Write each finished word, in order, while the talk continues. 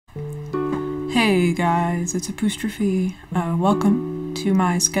Hey guys, it's Apostrophe. Welcome to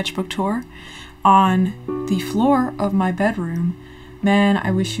my sketchbook tour on the floor of my bedroom. Man,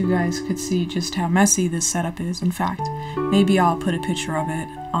 I wish you guys could see just how messy this setup is. In fact, maybe I'll put a picture of it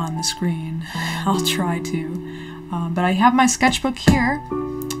on the screen. I'll try to. But I have my sketchbook here,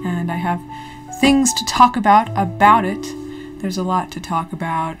 and I have things to talk about it. There's a lot to talk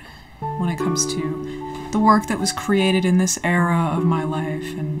about when it comes to the work that was created in this era of my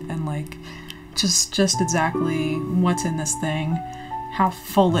life, and like just exactly what's in this thing, how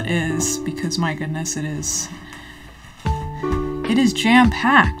full it is, because my goodness, it is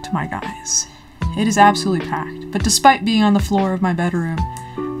jam-packed, my guys. It is absolutely packed. But despite being on the floor of my bedroom,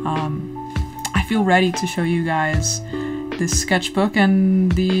 I feel ready to show you guys this sketchbook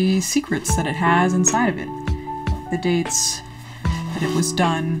and the secrets that it has inside of it. The dates that it was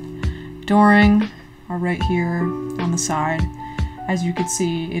done during are right here on the side. As you can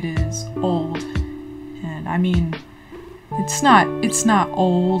see, it is old, and I mean, it's not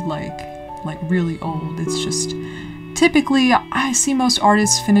old like really old. It's just typically, I see most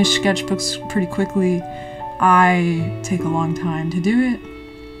artists finish sketchbooks pretty quickly. I take a long time to do it.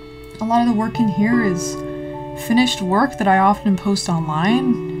 A lot of the work in here is finished work that I often post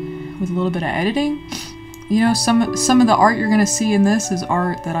online with a little bit of editing. You know, some of the art you're gonna see in this is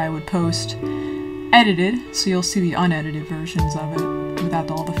art that I would post edited, so you'll see the unedited versions of it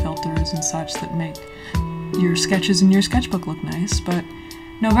without all the filters and such that make your sketches in your sketchbook look nice. But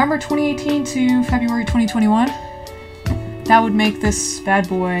November 2018 to February 2021, that would make this bad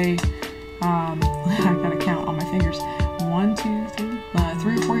boy, I gotta count on my fingers, 1, 2,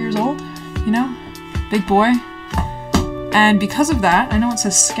 3 or 4 years old, you know, big boy. And because of that, I know it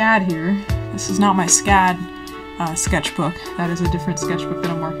says SCAD here. This is not my SCAD sketchbook. That is a different sketchbook that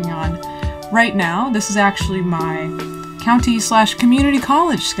I'm working on right now. This is actually my county/community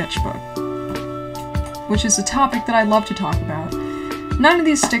college sketchbook, which is a topic that I love to talk about. None of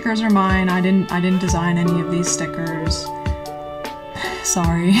these stickers are mine. I didn't design any of these stickers.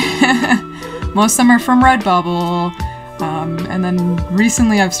 Sorry. Most of them are from Redbubble. And then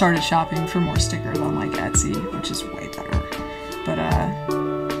recently I've started shopping for more stickers on like Etsy, which is way better. But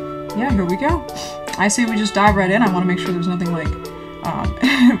yeah, here we go. I say we just dive right in. I want to make sure there's nothing like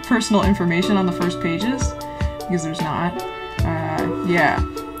personal information on the first pages, because there's not. Yeah,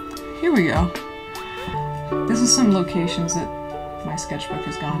 here we go. This is some locations that my sketchbook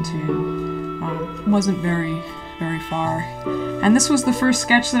has gone to. Wasn't very far. And this was the first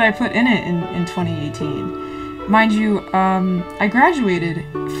sketch that I put in it in 2018. Mind you, I graduated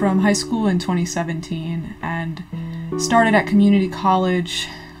from high school in 2017 and started at community college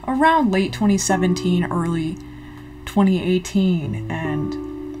around late 2017, early 2018, and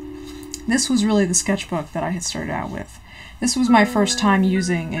this was really the sketchbook that I had started out with. This was my first time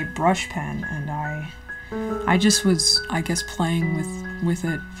using a brush pen, and I just was, I guess, playing with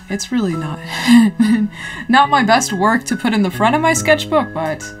it. It's really not not my best work to put in the front of my sketchbook,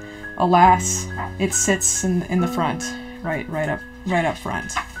 but alas, it sits in the front, right up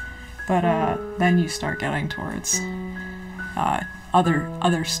front. But then you start getting towards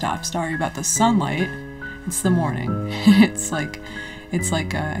other stuff. Sorry about the sunlight. It's the morning. it's like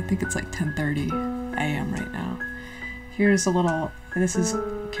I think it's like 10:30 a.m. right now. Here's a little. This is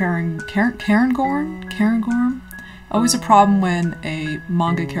Cairngorm. Always a problem when a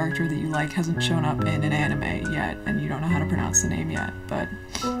manga character that you like hasn't shown up in an anime yet, and you don't know how to pronounce the name yet. But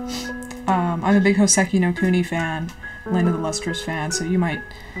I'm a big Hoseki no Kuni fan, Land of the Lustrous fan, so you might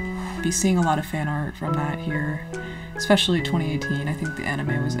be seeing a lot of fan art from that here, especially 2018. I think the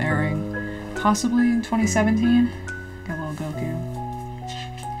anime was airing possibly in 2017. Got a little Goku.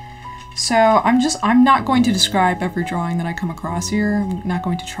 So I'm not going to describe every drawing that I come across here. I'm not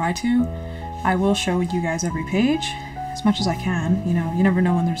going to try to. I will show you guys every page as much as I can. You know, you never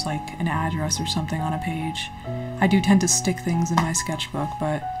know when there's like an address or something on a page. I do tend to stick things in my sketchbook,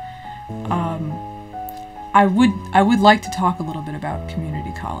 but I would like to talk a little bit about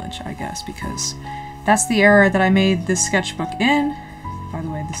community college, I guess, because that's the era that I made this sketchbook in. By the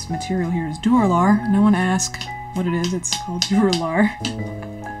way, this material here is Duralar. No one ask what it is. It's called Duralar.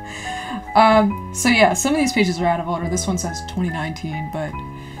 So yeah, some of these pages are out of order. This one says 2019, but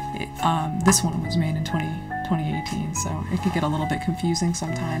this one was made in 2018, so it could get a little bit confusing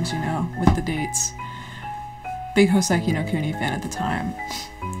sometimes, you know, with the dates. Big Hoseki no Kuni fan at the time.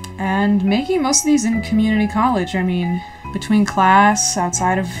 And making most of these in community college. I mean, between class,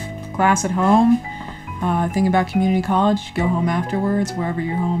 outside of class at home, thing about community college, you go home afterwards, wherever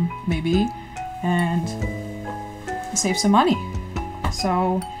your home may be, and you save some money.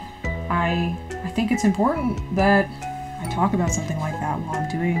 So I think it's important that I talk about something like that while I'm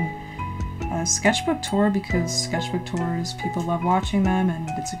doing a sketchbook tour because sketchbook tours, people love watching them, and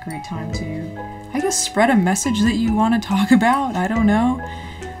it's a great time to, I guess, spread a message that you want to talk about. I don't know.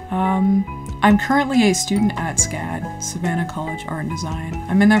 I'm currently a student at SCAD, Savannah College Art and Design.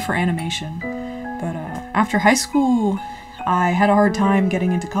 I'm in there for animation, but after high school, I had a hard time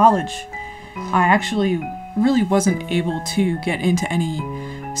getting into college. I actually really wasn't able to get into any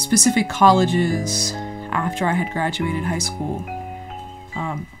specific colleges after I had graduated high school.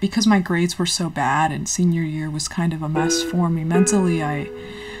 Because my grades were so bad and senior year was kind of a mess for me mentally, I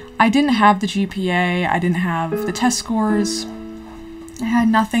didn't have the GPA, I didn't have the test scores, I had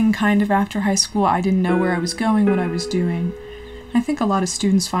nothing kind of after high school. I didn't know where I was going, what I was doing. I think a lot of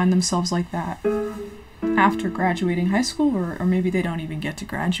students find themselves like that after graduating high school, or maybe they don't even get to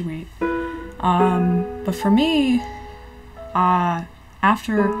graduate. But for me,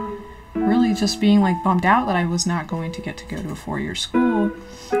 after really just being like bummed out that I was not going to get to go to a 4-year school,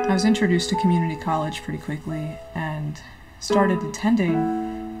 I was introduced to community college pretty quickly and started attending.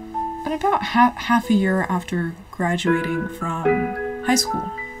 And about half a year after graduating from high school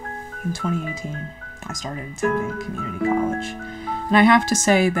in 2018, I started attending community college. And I have to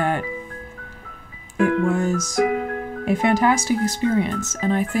say that it was a fantastic experience,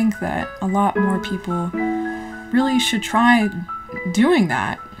 and I think that a lot more people really should try doing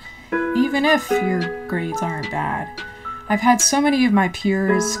that, even if your grades aren't bad. I've had so many of my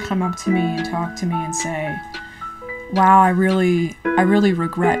peers come up to me and talk to me and say, wow, I really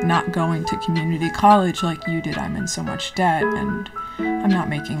regret not going to community college like you did. I'm in so much debt and I'm not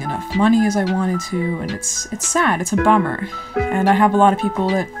making enough money as I wanted to, and it's sad, it's a bummer. And I have a lot of people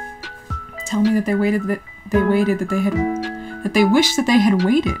that tell me that they wished that they had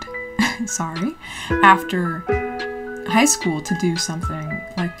waited sorry, after high school to do something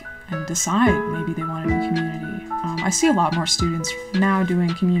like and decide maybe they want to do community. I see a lot more students now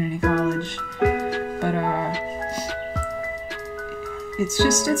doing community college, but it's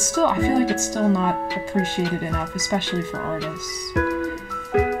still, I feel like it's still not appreciated enough, especially for artists.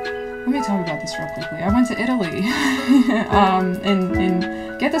 Let me talk about this real quickly. I went to Italy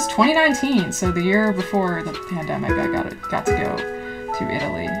in get this, 2019, so the year before the pandemic. I got to go to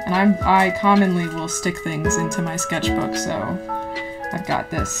Italy, and I commonly will stick things into my sketchbook. So I've got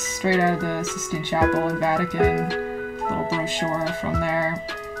this straight out of the Sistine Chapel in Vatican, little brochure from there.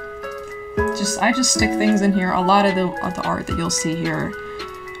 I just stick things in here. A lot of the art that you'll see here,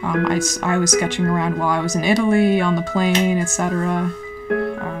 I was sketching around while I was in Italy, on the plane, etc.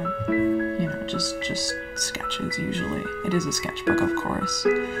 You know, just sketches usually. It is a sketchbook, of course.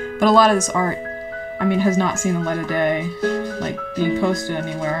 But a lot of this art, I mean, has not seen the light of day, like being posted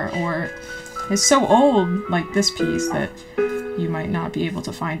anywhere, or is so old, like this piece, that you might not be able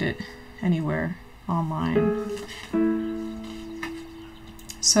to find it anywhere online.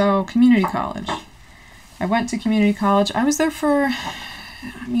 So, community college. I went to community college. I was there for,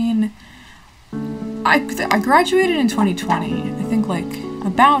 I mean, I graduated in 2020. I think like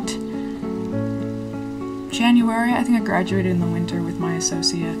about January. I think I graduated in the winter with my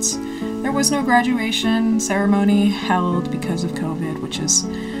associates. There was no graduation ceremony held because of COVID, which is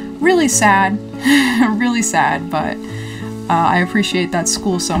really sad, really sad, but I appreciate that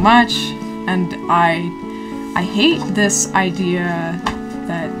school so much, and I hate this idea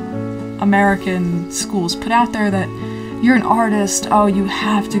that American schools put out there that you're an artist, oh, you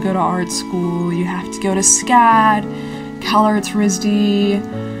have to go to art school, you have to go to SCAD, CalArts RISD,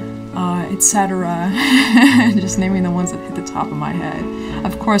 etc. Just naming the ones that hit the top of my head.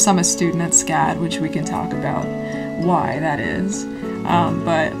 Of course, I'm a student at SCAD, which we can talk about why that is.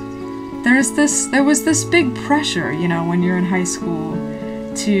 But there was this big pressure, you know, when you're in high school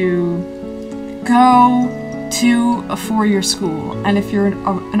to go to a 4-year school, and if you're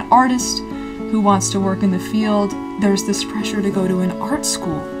an artist who wants to work in the field, there's this pressure to go to an art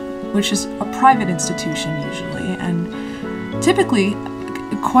school, which is a private institution usually, and typically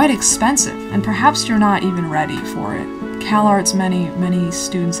quite expensive, and perhaps you're not even ready for it. CalArts, many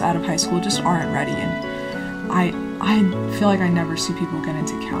students out of high school just aren't ready, and I feel like I never see people get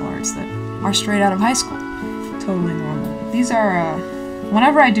into CalArts that are straight out of high school. Totally normal. These are,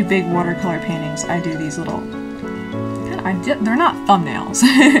 whenever I do big watercolor paintings, I do these little, they're not thumbnails.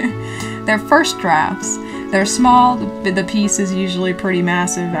 They're first drafts. They're small, the piece is usually pretty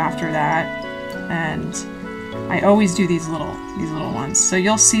massive after that, and I always do these little ones. So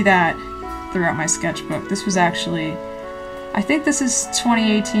you'll see that throughout my sketchbook. This was actually, I think this is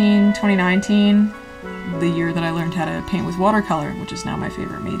 2018, 2019, the year that I learned how to paint with watercolor, which is now my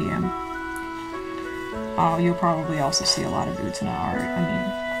favorite medium. You'll probably also see a lot of Utana art.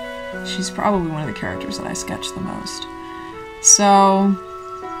 I mean, she's probably one of the characters that I sketch the most. So,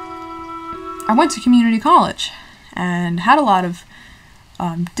 I went to community college and had a lot of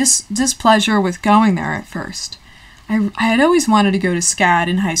displeasure with going there at first. I had always wanted to go to SCAD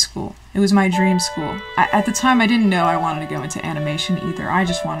in high school. It was my dream school. At the time, I didn't know I wanted to go into animation either. I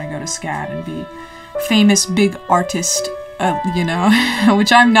just wanted to go to SCAD and be famous big artist, you know,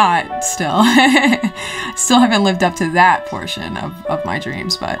 which I'm not still. Still haven't lived up to that portion of my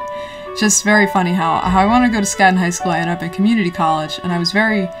dreams, but just very funny how I wanted to go to SCAD in high school. I ended up in community college, and I was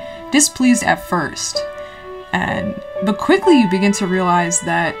very displeased at first. But quickly you begin to realize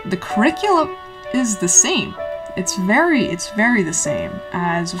that the curriculum is the same. It's very the same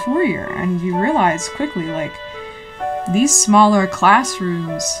as a 4-year, and you realize quickly, like, these smaller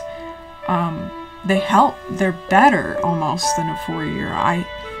classrooms, they help. They're better almost than a 4-year.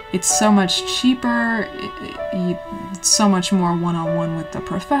 It's so much cheaper. It's so much more one-on-one with the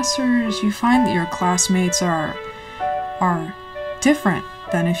professors. You find that your classmates are different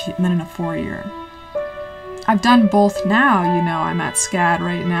than in a 4-year. I've done both now. You know, I'm at SCAD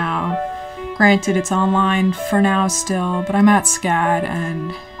right now. Granted, it's online for now still, but I'm at SCAD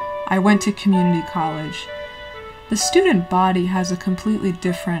and I went to community college. The student body has a completely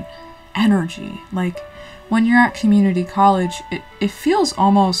different energy. Like, when you're at community college, it feels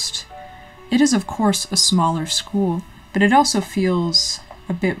almost, it is of course a smaller school, but it also feels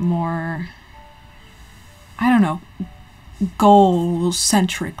a bit more, I don't know,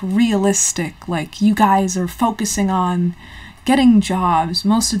 goal-centric, realistic. Like, you guys are focusing on getting jobs.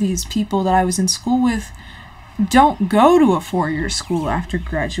 Most of these people that I was in school with don't go to a 4-year school after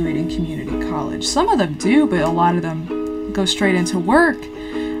graduating community college. Some of them do, but a lot of them go straight into work,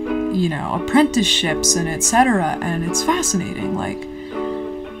 you know, apprenticeships and etc. And it's fascinating. Like,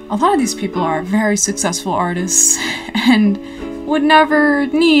 a lot of these people are very successful artists and would never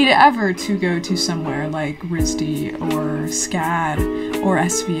need ever to go to somewhere like RISD or SCAD or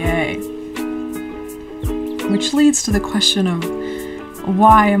SVA. Which leads to the question of,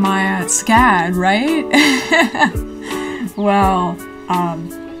 why am I at SCAD, right? Well,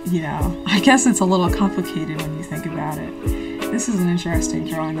 you know, I guess it's a little complicated when you think about it. This is an interesting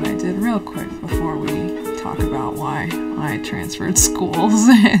drawing that I did real quick before we talk about why I transferred schools.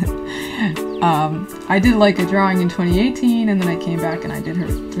 I did like a drawing in 2018, and then I came back and I did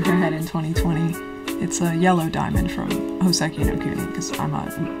her head in 2020. It's a yellow diamond from Hoseki no Kuni, because I'm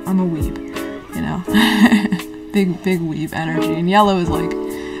a weeb, you know. big weeb energy, and yellow is like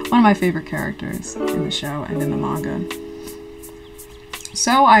one of my favorite characters in the show and in the manga.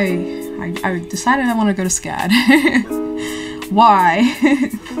 So I decided I want to go to SCAD. Why?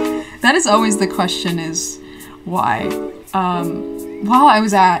 That is always the question, is why? While I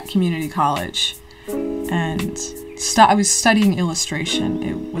was at community college and I was studying illustration,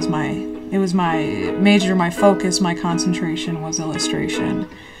 it was my major, my focus, my concentration was illustration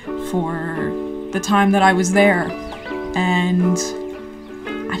for the time that I was there, and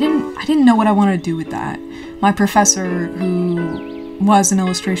I didn't know what I wanted to do with that. My professor, who was an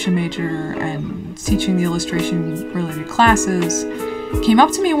illustration major and teaching the illustration related classes, came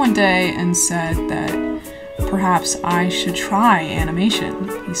up to me one day and said that perhaps I should try animation.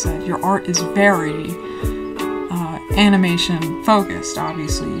 He said, your art is very animation focused.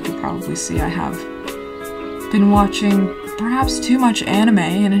 Obviously, you could probably see I have been watching perhaps too much anime,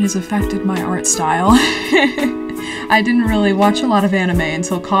 and it has affected my art style. I didn't really watch a lot of anime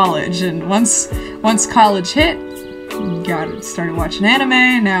until college, and once college hit, started watching anime,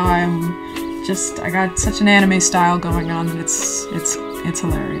 and now I got such an anime style going on that it's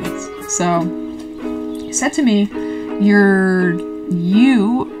hilarious. So he said to me,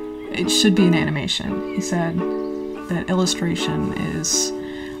 it should be an animation. He said that illustration is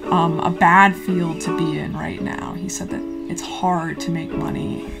a bad field to be in right now. He said that it's hard to make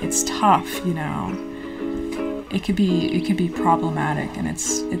money. It's tough, you know. It could be problematic, and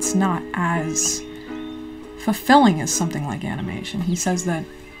it's not as fulfilling as something like animation. He says that,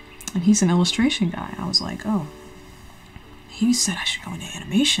 and he's an illustration guy. I was like, oh, he said I should go into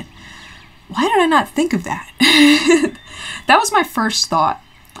animation. Why did I not think of that? That was my first thought.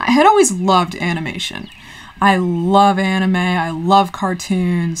 I had always loved animation. I love anime, I love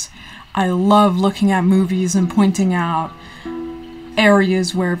cartoons, I love looking at movies and pointing out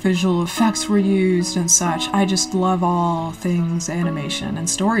areas where visual effects were used and such. I just love all things animation and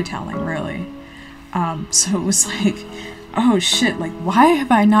storytelling, really. So it was like, oh shit, like, why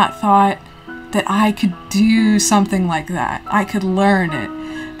have I not thought that I could do something like that? I could learn it.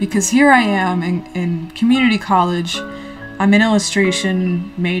 Because here I am in community college. I'm an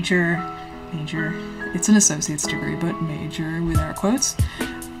illustration major, it's an associate's degree, but major with air quotes.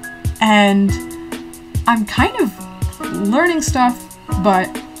 And I'm kind of learning stuff, but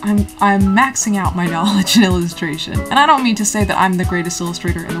I'm maxing out my knowledge in illustration. And I don't mean to say that I'm the greatest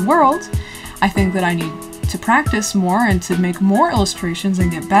illustrator in the world. I think that I need to practice more and to make more illustrations and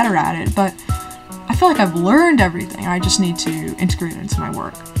get better at it, but I feel like I've learned everything. I just need to integrate it into my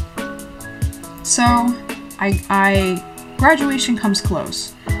work. So graduation comes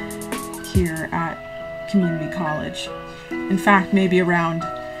close here at community college. In fact, maybe around,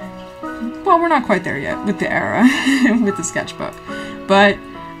 well, we're not quite there yet with the era, with the sketchbook, but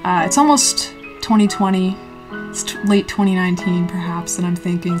it's almost 2020, it's late 2019 perhaps, and I'm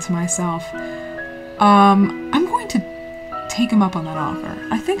thinking to myself, I'm going to take him up on that offer.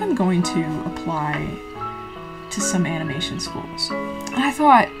 I think I'm going to apply to some animation schools. And I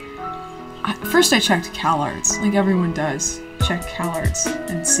thought, first I checked CalArts, like everyone does, check CalArts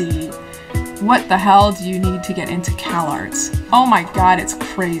and see what the hell do you need to get into CalArts. Oh my god, it's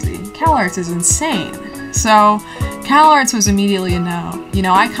crazy. CalArts is insane. So CalArts was immediately a no. You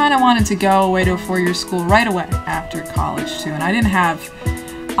know, I kind of wanted to go away to a 4-year school right away after college too, and I didn't have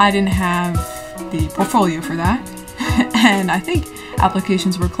the portfolio for that, and I think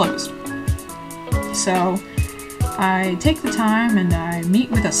applications were closed. So I take the time and I meet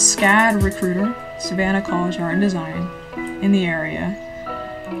with a SCAD recruiter, Savannah College Art and Design, in the area,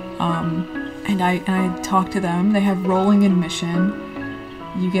 and I talk to them. They have rolling admission.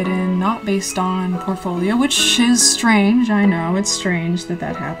 You get in not based on portfolio, which is strange. I know it's strange that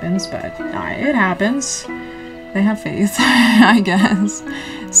that happens, but it happens. They have faith, I guess.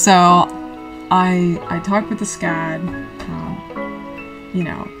 So I talk with the SCAD, you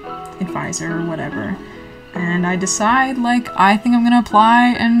know, advisor or whatever, and I decide, like, I think I'm gonna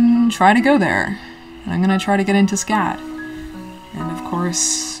apply and try to go there. And I'm gonna try to get into SCAD. And of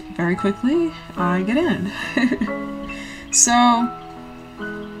course, very quickly, I get in. So,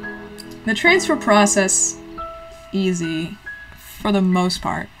 the transfer process, easy, for the most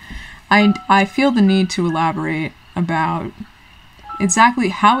part. I feel the need to elaborate about exactly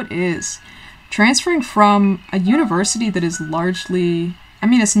how it is transferring from a university that is largely, I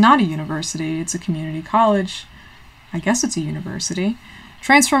mean, it's not a university, it's a community college. I guess it's a university.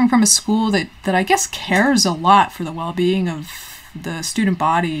 Transferring from a school that I guess cares a lot for the well-being of the student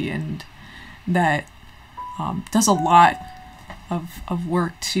body and that does a lot of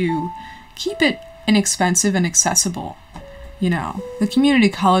work to keep it inexpensive and accessible. You know, the community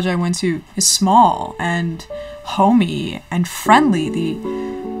college I went to is small and homey and friendly.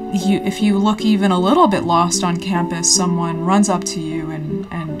 If you look even a little bit lost on campus, someone runs up to you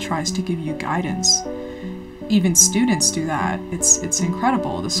and tries to give you guidance. Even students do that. It's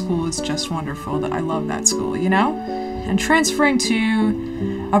incredible. The school is just wonderful. I love that school, you know? And transferring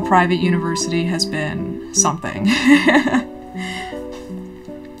to a private university has been something.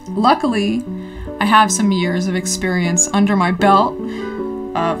 Luckily, I have some years of experience under my belt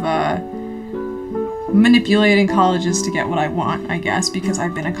of manipulating colleges to get what I want, I guess, because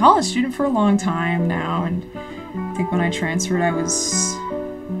I've been a college student for a long time now, and I think when I transferred I was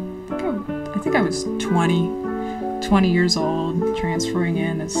 20 years old, transferring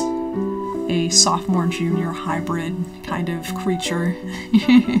in as a sophomore junior hybrid kind of creature.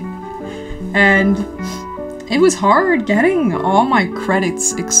 And it was hard getting all my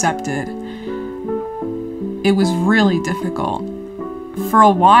credits accepted. It was really difficult. For a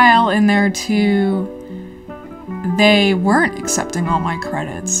while in there too, they weren't accepting all my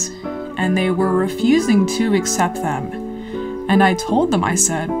credits, and they were refusing to accept them. And I told them, I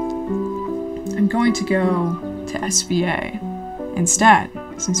said, I'm going to go to SVA instead,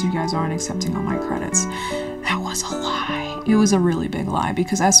 since you guys aren't accepting all my credits. That was a lie. It was a really big lie,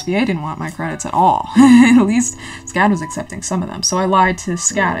 because SVA didn't want my credits at all. At least SCAD was accepting some of them. So I lied to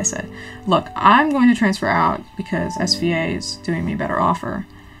SCAD. I said, look, I'm going to transfer out because SVA is doing me a better offer.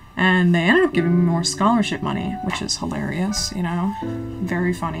 And they ended up giving me more scholarship money, which is hilarious, you know.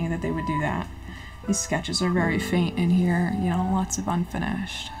 Very funny that they would do that. These sketches are very faint in here, you know, lots of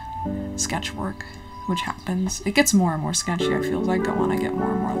unfinished sketch work, which happens. It gets more and more sketchy, I feel, as I go on. I get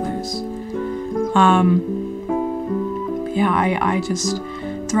more and more loose. Yeah, I just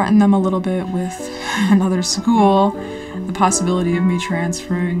threatened them a little bit with another school, the possibility of me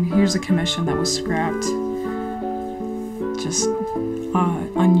transferring. Here's a commission that was scrapped. Just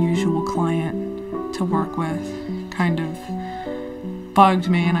unusual client to work with, kind of bugged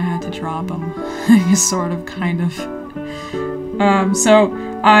me and I had to drop him. Sort of, kind of. So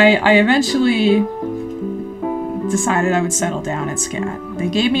I eventually decided I would settle down at SCAD. They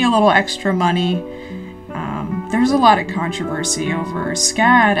gave me a little extra money. There's a lot of controversy over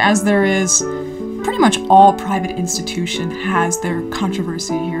SCAD, as there is pretty much all private institution has their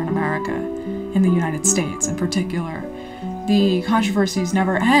controversy here in America, in the United States in particular. the controversies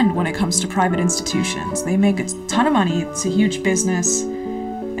never end when it comes to private institutions. They make a ton of money, it's a huge business,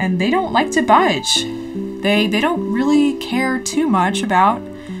 and they don't like to budge. They don't really care too much about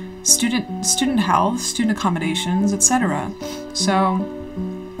student health, student accommodations, etc. So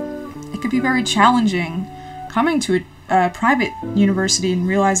it could be very challenging coming to a private university and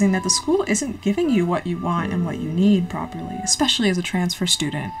realizing that the school isn't giving you what you want and what you need properly, especially as a transfer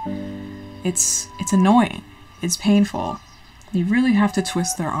student. It's annoying. It's painful. You really have to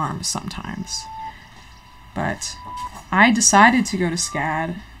twist their arms sometimes. But I decided to go to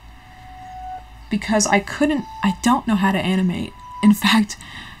SCAD because I don't know how to animate. In fact,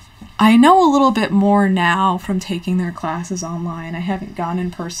 I know a little bit more now from taking their classes online. I haven't gone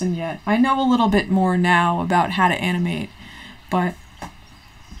in person yet. I know a little bit more now about how to animate, but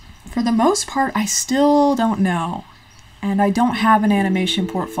for the most part, I still don't know. And I don't have an animation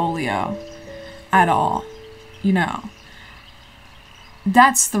portfolio at all, you know.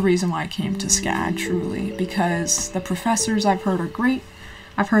 That's the reason why I came to SCAD, truly, because the professors I've heard are great.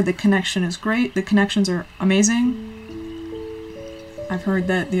 I've heard the connection is great. The connections are amazing. I've heard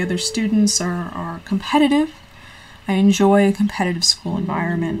that the other students are competitive. I enjoy a competitive school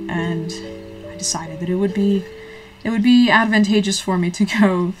environment, and I decided that it would be advantageous for me to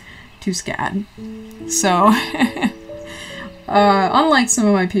go to SCAD. So, unlike some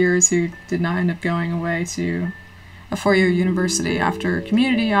of my peers who did not end up going away to a four-year university after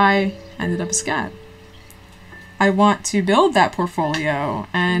community, I ended up at SCAD. I want to build that portfolio,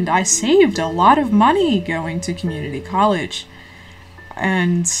 and I saved a lot of money going to community college,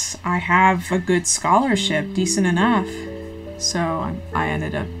 and I have a good scholarship, decent enough, so I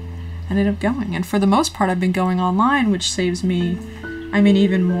ended up going. And for the most part, I've been going online, which saves me,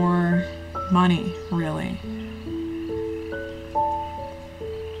 even more money, really.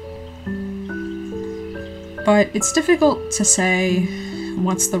 But it's difficult to say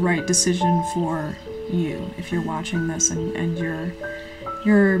what's the right decision for you if you're watching this and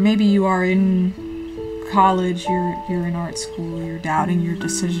you're maybe you are in college, you're in art school, you're doubting your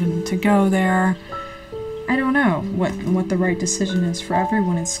decision to go there. I don't know what the right decision is. For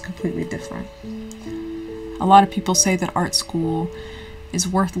everyone, it's completely different. A lot of people say that art school is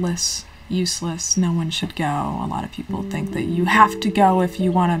worthless, useless, no one should go. A lot of people think that you have to go if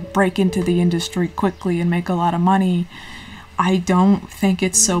you want to break into the industry quickly and make a lot of money. I don't think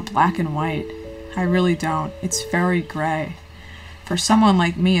it's so black and white. I really don't. It's very gray. For someone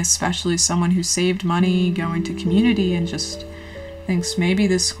like me, especially someone who saved money going to community and just thinks maybe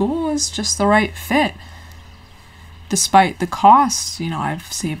this school is just the right fit. Despite the costs, I've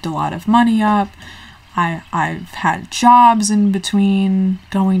saved a lot of money up. I've had jobs in between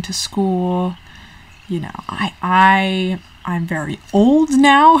going to school. I'm very old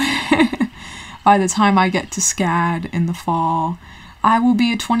now. By the time I get to SCAD in the fall, I will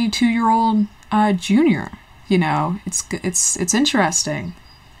be a 22-year-old junior. It's interesting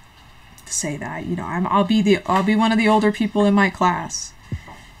to say that. I'll be one of the older people in my class.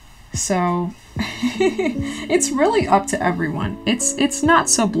 So it's really up to everyone. It's not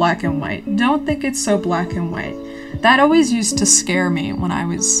so black and white. Don't think it's so black and white. That always used to scare me when I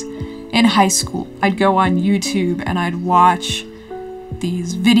was in high school. I'd go on YouTube and I'd watch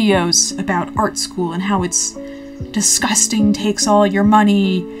these videos about art school and how it's disgusting, takes all your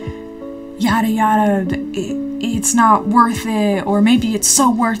money, yada yada, it's not worth it, or maybe it's so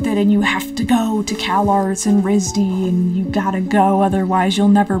worth it and you have to go to CalArts and RISD and you gotta go, otherwise you'll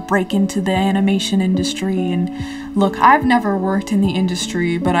never break into the animation industry. And look, I've never worked in the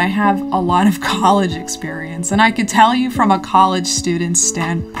industry, but I have a lot of college experience, and I could tell you from a college student's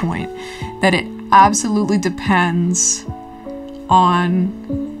standpoint that it absolutely depends on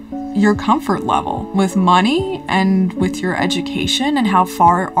your comfort level with money and with your education, and how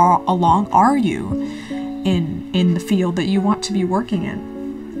far along are you in the field that you want to be working in.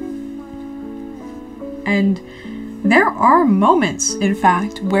 And there are moments, in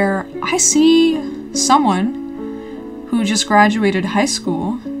fact, where I see someone who just graduated high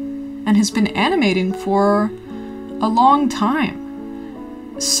school and has been animating for a long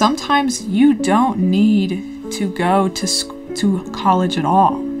time. Sometimes you don't need to go to college at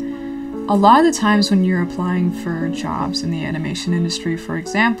all. A lot of the times when you're applying for jobs in the animation industry, for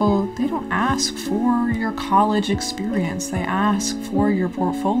example, they don't ask for your college experience. They ask for your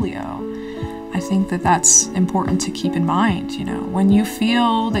portfolio. I think that that's important to keep in mind. When you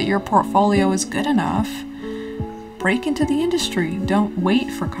feel that your portfolio is good enough, break into the industry. Don't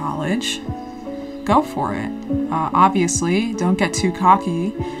wait for college. Go for it. Obviously, don't get too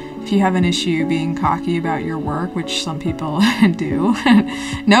cocky. if you have an issue being cocky about your work, which some people do,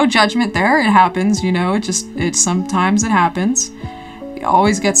 no judgment there, it happens, you know, sometimes it happens. You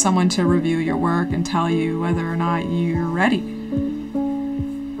always get someone to review your work and tell you whether or not you're ready.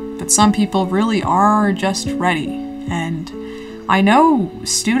 But some people really are just ready, and I know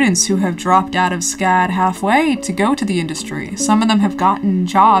students who have dropped out of SCAD halfway to go to the industry. Some of them have gotten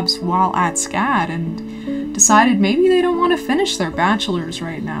jobs while at SCAD and decided maybe they don't want to finish their bachelor's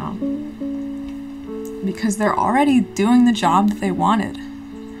right now because they're already doing the job that they wanted.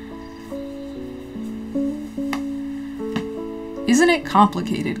 Isn't it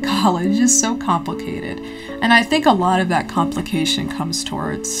complicated? College is so complicated. And I think a lot of that complication comes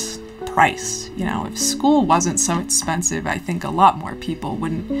towards price. You know, if school wasn't so expensive, I think a lot more people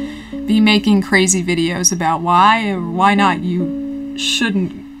wouldn't be making crazy videos about why or why not you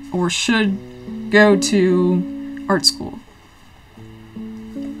shouldn't or should go to art school.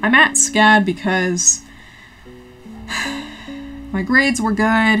 I'm at SCAD because my grades were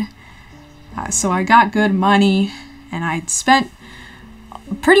good, so I got good money, and I'd spent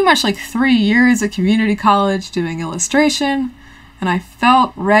pretty much like 3 years at community college doing illustration, and I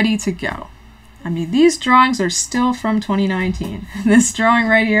felt ready to go. I mean, these drawings are still from 2019. This drawing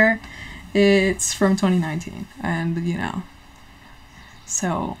right here, it's from 2019, and you know,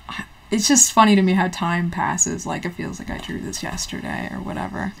 so it's just funny to me how time passes. Like, it feels like I drew this yesterday or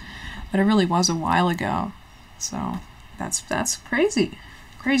whatever, but it really was a while ago. So that's crazy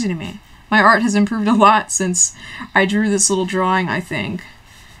to me. My art has improved a lot since I drew this little drawing, I think.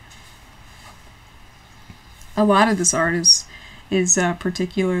 A lot of this art is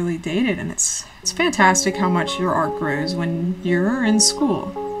particularly dated, and it's fantastic how much your art grows when you're in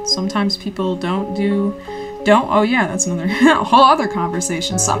school. Sometimes people oh yeah, that's another whole other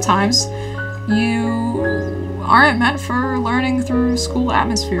conversation. Sometimes you aren't meant for learning through school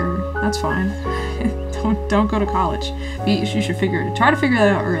atmosphere. That's fine. Don't go to college. You should try to figure that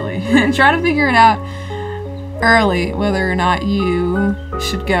out early. Try to figure it out early whether or not you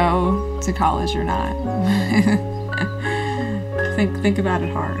should go to college or not. Think about it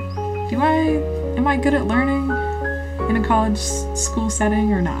hard. Am I good at learning in a college school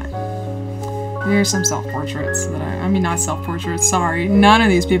setting or not? Here's some self-portraits that I mean, not self-portraits, sorry. None of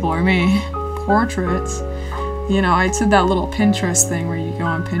these people are me. Portraits. You know, I did that little Pinterest thing where you go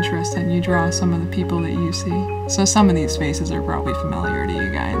on Pinterest and you draw some of the people that you see. So some of these faces are probably familiar to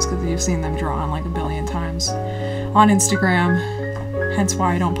you guys because you've seen them drawn like a billion times on Instagram. Hence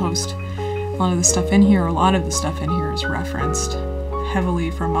why I don't post a lot of the stuff in here. A lot of the stuff in here is referenced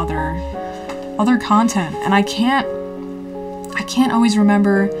heavily from other content, and I can't always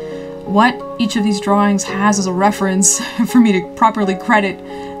remember what each of these drawings has as a reference for me to properly credit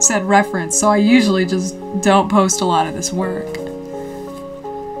said reference, so I usually just don't post a lot of this work.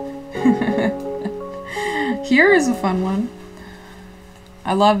 Here is a fun one.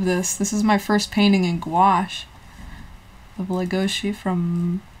 I love this. This is my first painting in gouache of Legoshi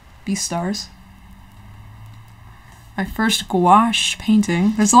from Beastars. My first gouache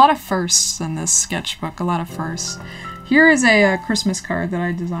painting. There's a lot of firsts in this sketchbook, a lot of firsts. Here is a Christmas card that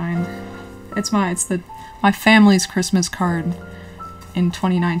I designed. It's my family's Christmas card in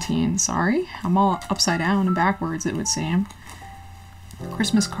 2019. Sorry, I'm all upside down and backwards, it would seem.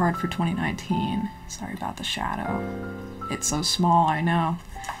 Christmas card for 2019. Sorry about the shadow. It's so small, I know.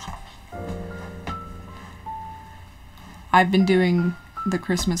 I've been doing the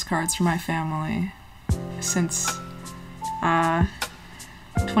Christmas cards for my family since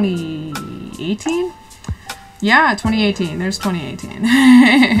 2018? Yeah, 2018. There's 2018.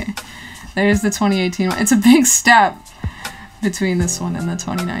 There's the 2018 one. It's a big step between this one and the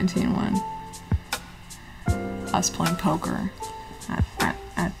 2019 one. Us playing poker at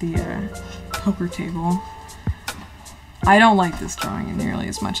the poker table. I don't like this drawing nearly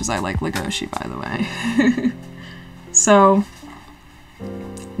as much as I like Legoshi, by the way. So,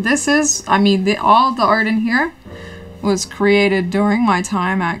 this is, I mean, all the art in here was created during my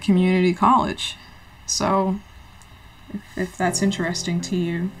time at community college. So, if that's interesting to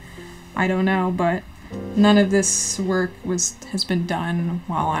you, I don't know, but none of this work has been done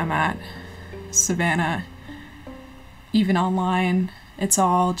while I'm at Savannah, even online. It's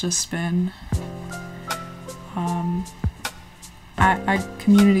all just been at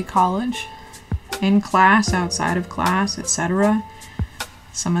community college, in class, outside of class, etc.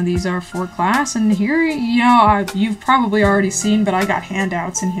 Some of these are for class, and here, you know, you've probably already seen, but I got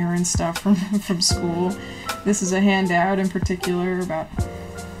handouts in here and stuff from school. This is a handout in particular about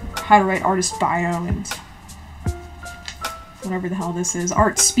how to write artist bio and whatever the hell this is.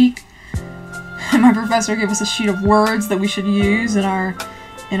 Art speak. My professor gave us a sheet of words that we should use in our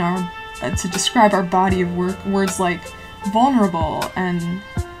in our to describe our body of work, words like vulnerable and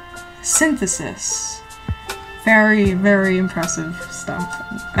synthesis. Very, very impressive stuff.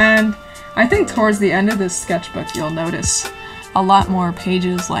 And I think towards the end of this sketchbook you'll notice a lot more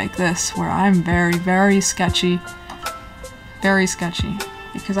pages like this where I'm very, very sketchy. Very sketchy.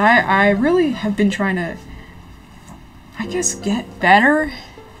 Because I really have been trying to, I guess, get better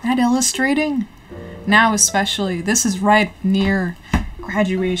at illustrating. Now especially. This is right near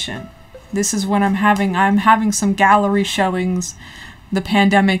graduation. This is when I'm having some gallery showings. The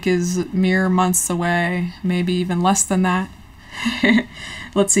pandemic is mere months away, maybe even less than that.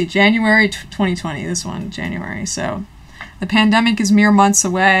 Let's see, January 2020, this one, January. So the pandemic is mere months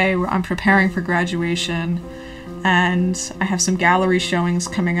away. I'm preparing for graduation, and I have some gallery showings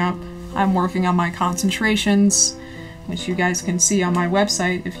coming up. I'm working on my concentrations, which you guys can see on my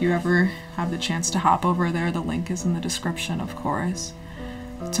website if you ever have the chance to hop over there. The link is in the description, of course,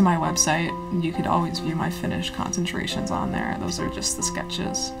 to my website. You could always view my finished concentrations on there. Those are just the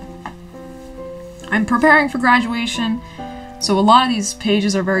sketches. I'm preparing for graduation, so a lot of these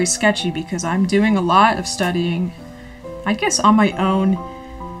pages are very sketchy because I'm doing a lot of studying, I guess on my own,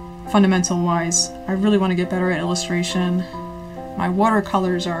 fundamental-wise. I really want to get better at illustration. My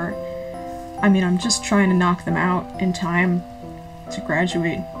watercolors are, I mean, I'm just trying to knock them out in time to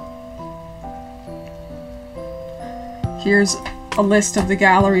graduate. Here's a list of the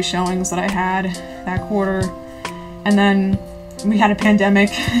gallery showings that I had that quarter, and then we had a pandemic,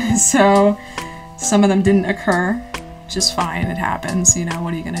 so some of them didn't occur. Just fine, it happens, you know,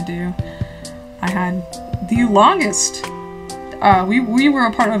 what are you gonna do? I had the longest, we were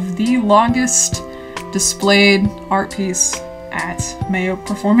a part of the longest displayed art piece at Mayo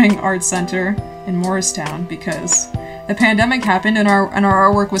Performing Arts Center in Morristown because the pandemic happened and our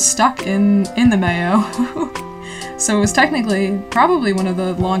artwork was stuck in the Mayo. So it was technically probably one of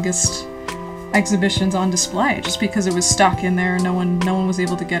the longest exhibitions on display just because it was stuck in there and no one was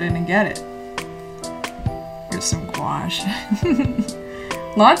able to get in and get it. Here's some gouache.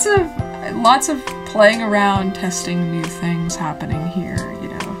 lots of playing around, testing new things happening here, you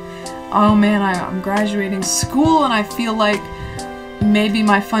know. Oh man, I'm graduating school and I feel like maybe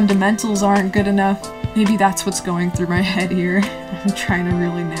my fundamentals aren't good enough. Maybe that's what's going through my head here. I'm trying to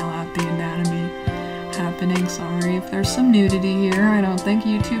really nail out the anatomy happening. Sorry if there's some nudity here. I don't think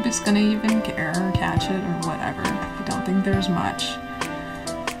YouTube is gonna even care or catch it or whatever. I don't think there's much.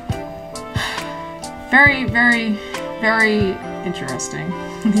 Very, very, very interesting,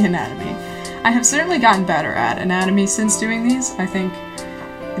 the anatomy. I have certainly gotten better at anatomy since doing these. I think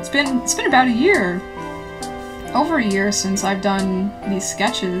it's been about a year, over a year since I've done these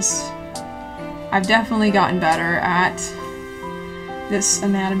sketches. I've definitely gotten better at this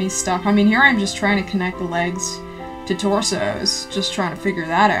anatomy stuff. I mean, here I'm just trying to connect the legs to torsos, just trying to figure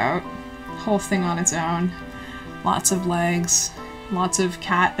that out. Whole thing on its own. Lots of legs, lots of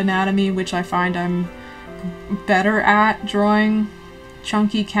cat anatomy, which I find I'm better at drawing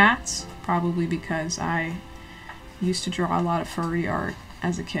chunky cats, probably because I used to draw a lot of furry art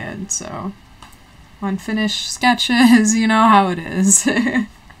as a kid, so unfinished sketches, you know how it is.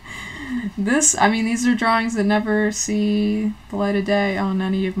 I mean, these are drawings that never see the light of day on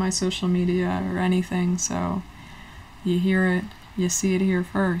any of my social media or anything, so you hear it, you see it here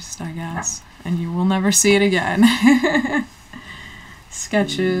first, I guess, and you will never see it again.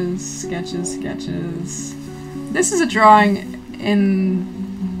 Sketches, sketches, sketches. This is a drawing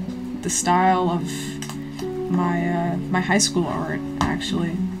in the style of my high school art,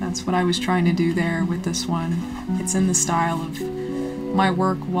 actually. That's what I was trying to do there with this one. It's in the style of my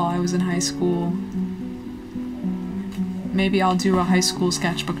work while I was in high school. Maybe I'll do a high school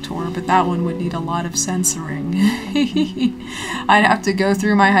sketchbook tour, but that one would need a lot of censoring. I'd have to go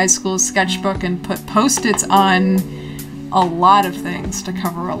through my high school sketchbook and put post-its on a lot of things to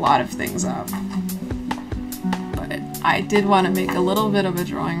cover a lot of things up. But I did want to make a little bit of a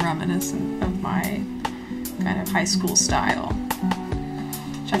drawing reminiscent of my kind of high school style,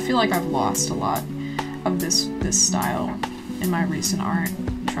 which I feel like I've lost a lot of this style in my recent art.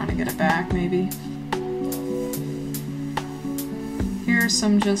 I'm trying to get it back, maybe. Here's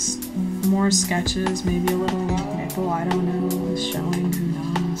some just more sketches, maybe a little nipple, I don't know, is showing, who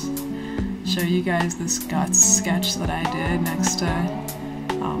knows. Show you guys this guts sketch that I did next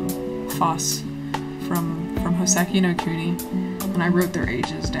to Foss from Hoseki no Kuni, and I wrote their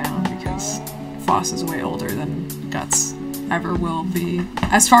ages down because Foss is way older than Guts ever will be,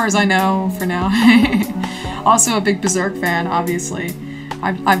 as far as I know for now. Also a big Berserk fan, obviously.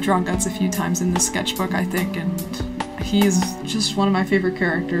 I've drawn Guts a few times in this sketchbook, I think, and he's just one of my favorite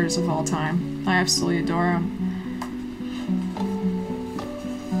characters of all time. I absolutely adore him.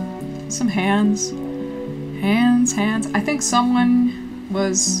 some hands. Hands. I think someone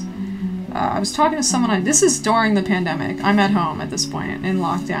was... I was talking to someone this is during the pandemic. I'm at home at this point, in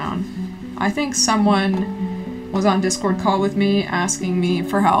lockdown. I think someone was on Discord call with me, asking me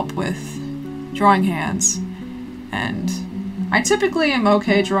for help with drawing hands. And I typically am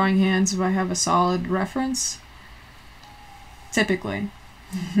okay drawing hands if I have a solid reference. Typically.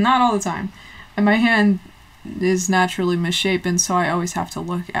 Not all the time. And my hand is naturally misshapen, so I always have to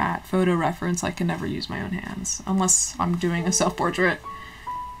look at photo reference. I can never use my own hands, unless I'm doing a self-portrait.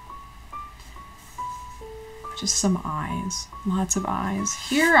 Just some eyes. Lots of eyes.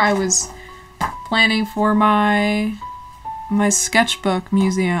 Here I was planning for my sketchbook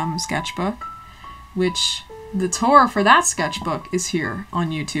museum sketchbook, which the tour for that sketchbook is here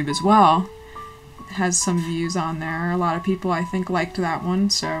on YouTube as well. It has some views on there. A lot of people, I think, liked that one,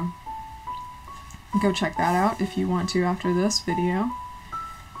 so go check that out if you want to after this video.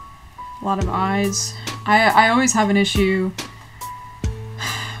 A lot of eyes. I always have an issue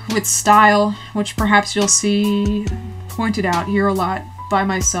with style, which perhaps you'll see pointed out here a lot by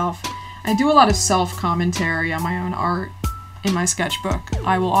myself. I do a lot of self-commentary on my own art in my sketchbook.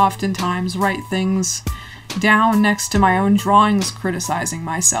 I will oftentimes write things down next to my own drawings criticizing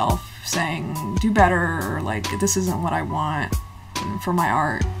myself, saying, do better, like, this isn't what I want for my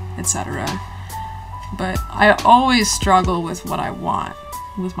art, etc. But I always struggle with what I want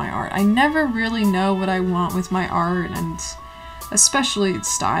with my art. I never really know what I want with my art, and especially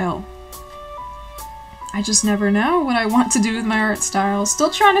style. I just never know what I want to do with my art style. Still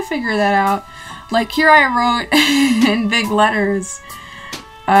trying to figure that out. Like here I wrote in big letters,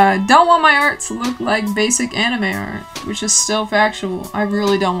 don't want my art to look like basic anime art, which is still factual. I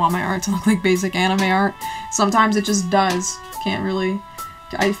really don't want my art to look like basic anime art. Sometimes it just does. Can't really...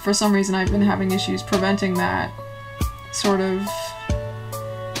 for some reason I've been having issues preventing that sort of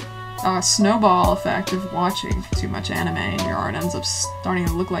snowball effect of watching too much anime and your art ends up starting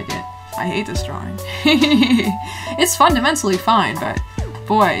to look like it. I hate this drawing. It's fundamentally fine, but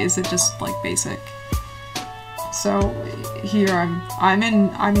boy, is it just like basic. So here I'm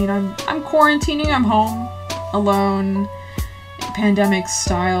quarantining, I'm home, alone, pandemic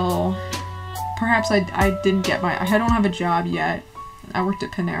style. Perhaps I didn't get I don't have a job yet. I worked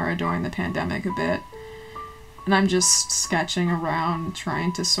at Panera during the pandemic a bit. And I'm just sketching around,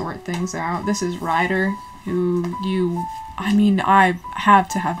 trying to sort things out. This is Ryder, who I have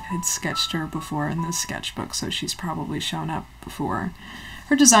to have had sketched her before in this sketchbook, so she's probably shown up before.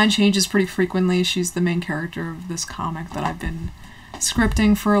 Her design changes pretty frequently. She's the main character of this comic that I've been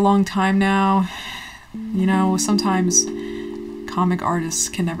scripting for a long time now. You know, sometimes comic artists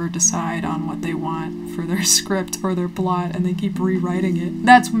can never decide on what they want for their script or their plot, and they keep rewriting it.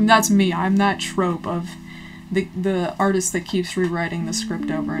 That's me. I'm that trope of the artist that keeps rewriting the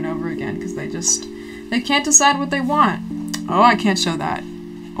script over and over again because they can't decide what they want. Oh, I can't show that.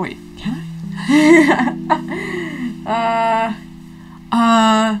 Wait, can I?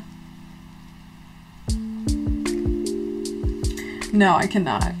 No, I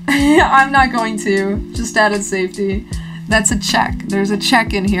cannot. I'm not going to. Just out of safety. That's a check. There's a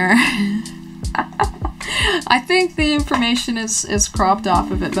check in here. I think the information is cropped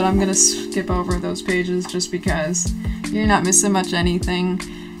off of it, but I'm gonna skip over those pages just because you're not missing much anything.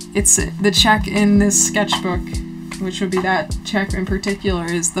 It's the check in this sketchbook, which would be that check in particular,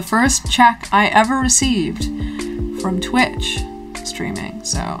 is the first check I ever received from Twitch streaming,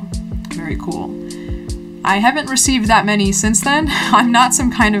 so very cool. I haven't received that many since then. I'm not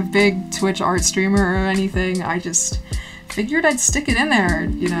some kind of big Twitch art streamer or anything. I just figured I'd stick it in there,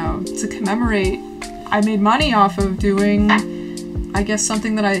 you know, to commemorate. I made money off of doing, I guess,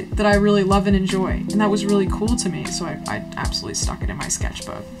 something that I really love and enjoy, and that was really cool to me, so I absolutely stuck it in my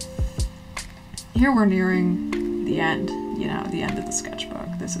sketchbook. Here we're nearing the end, you know, the end of the sketchbook.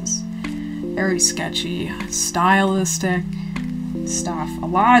 This is very sketchy, stylistic stuff. A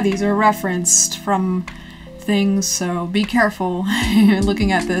lot of these are referenced from things, so be careful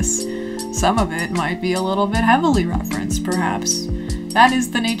looking at this. Some of it might be a little bit heavily referenced, perhaps. That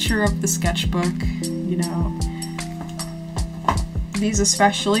is the nature of the sketchbook, you know. These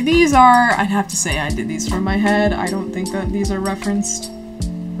especially, these are, I'd have to say I did these from my head. I don't think that these are referenced.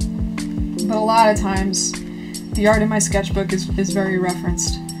 But a lot of times, the art in my sketchbook is very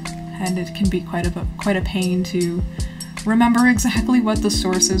referenced, and it can be quite a pain to remember exactly what the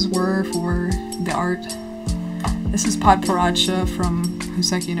sources were for the art. This is Podporadsha from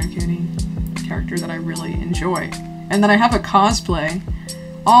Hoseki no Kuni, a character that I really enjoy, and that I have a cosplay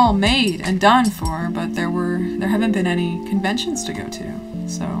all made and done for, but there haven't been any conventions to go to,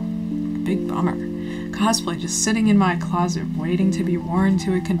 so big bummer. cosplay just sitting in my closet waiting to be worn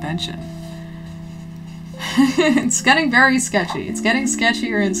to a convention. It's getting very sketchy. It's getting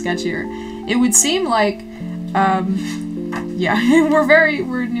sketchier and sketchier. It would seem like, yeah,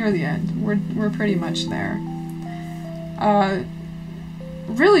 we're near the end. We're pretty much there.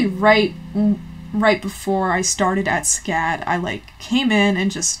 Really right before I started at SCAD, I like came in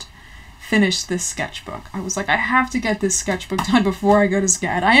and just finished this sketchbook. I was like, I have to get this sketchbook done before I go to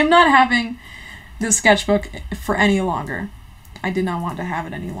SCAD. I am not having this sketchbook for any longer. I did not want to have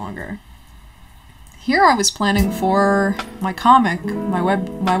it any longer. Here I was planning for my comic, my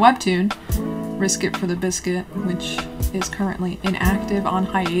webtoon, Risk It for the Biscuit, which is currently inactive, on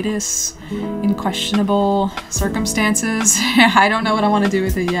hiatus, in questionable circumstances. I don't know what I want to do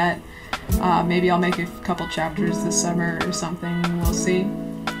with it yet. Maybe I'll make a couple chapters this summer or something, we'll see.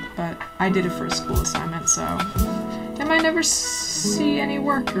 But I did it for a school assignment, so I might never see any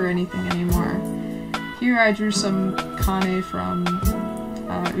work or anything anymore. Here I drew some Kane from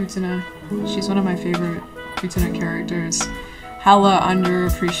Utena. She's one of my favorite Utena characters. Hella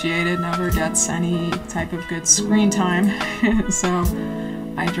underappreciated, never gets any type of good screen time. So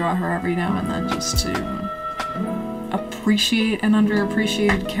I draw her every now and then just to appreciate an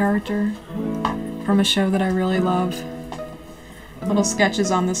underappreciated character from a show that I really love. Little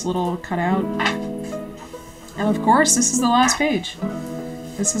sketches on this little cutout. And of course, this is the last page.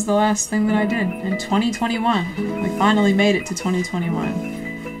 This is the last thing that I did in 2021. We finally made it to 2021.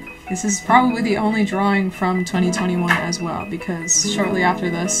 This is probably the only drawing from 2021 as well, because shortly after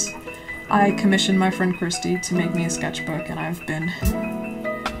this, I commissioned my friend Christy to make me a sketchbook, and I've been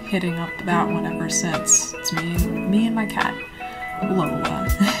hitting up that one ever since. It's me and my cat, Lola.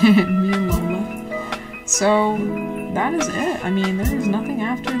 Me and Lola. So, that is it. I mean, there is nothing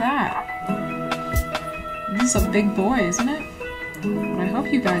after that. This is a big boy, isn't it? But I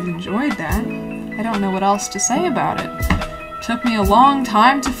hope you guys enjoyed that. I don't know what else to say about it. Took me a long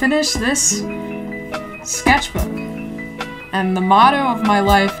time to finish this sketchbook. And the motto of my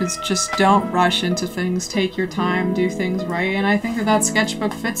life is just don't rush into things, take your time, do things right, and I think that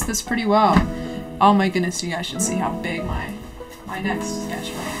sketchbook fits this pretty well. Oh my goodness, you guys should see how big my next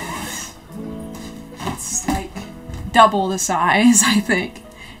sketchbook is. It's like double the size, I think.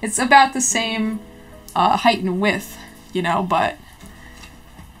 It's about the same height and width, you know, but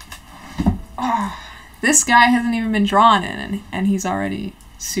this guy hasn't even been drawn in, and he's already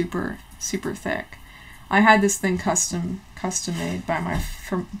super, super thick. I had this thing custom made by my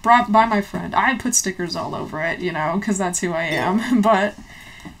friend. I put stickers all over it, you know, because that's who I am. But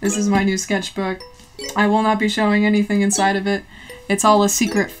this is my new sketchbook. I will not be showing anything inside of it. It's all a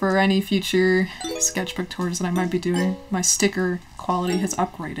secret for any future sketchbook tours that I might be doing. My sticker quality has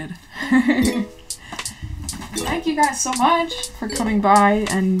upgraded. Thank you guys so much for coming by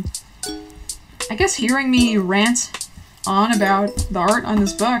and I guess hearing me rant on about the art on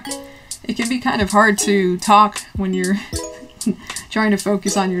this book. It can be kind of hard to talk when you're trying to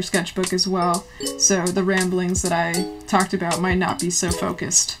focus on your sketchbook as well, so the ramblings that I talked about might not be so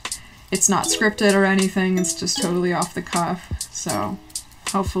focused. It's not scripted or anything, it's just totally off the cuff, so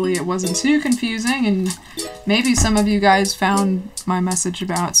hopefully it wasn't too confusing, and maybe some of you guys found my message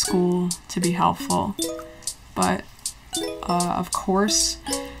about school to be helpful. But, of course,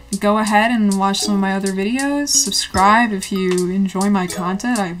 go ahead and watch some of my other videos. Subscribe if you enjoy my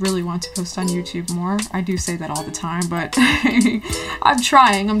content. I really want to post on YouTube more. I do say that all the time, but I'm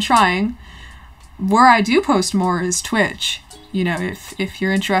trying. Where I do post more is Twitch. You know, if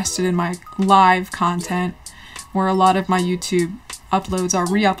you're interested in my live content, where a lot of my YouTube uploads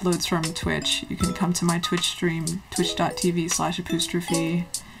are re-uploads from Twitch, you can come to my Twitch stream, twitch.tv/apostrophe.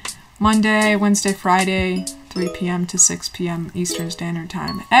 Monday, Wednesday, Friday, 3 p.m. to 6 p.m. Eastern Standard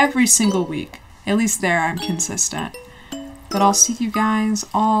Time. Every single week. At least there I'm consistent. But I'll see you guys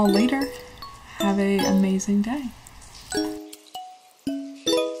all later. Have an amazing day.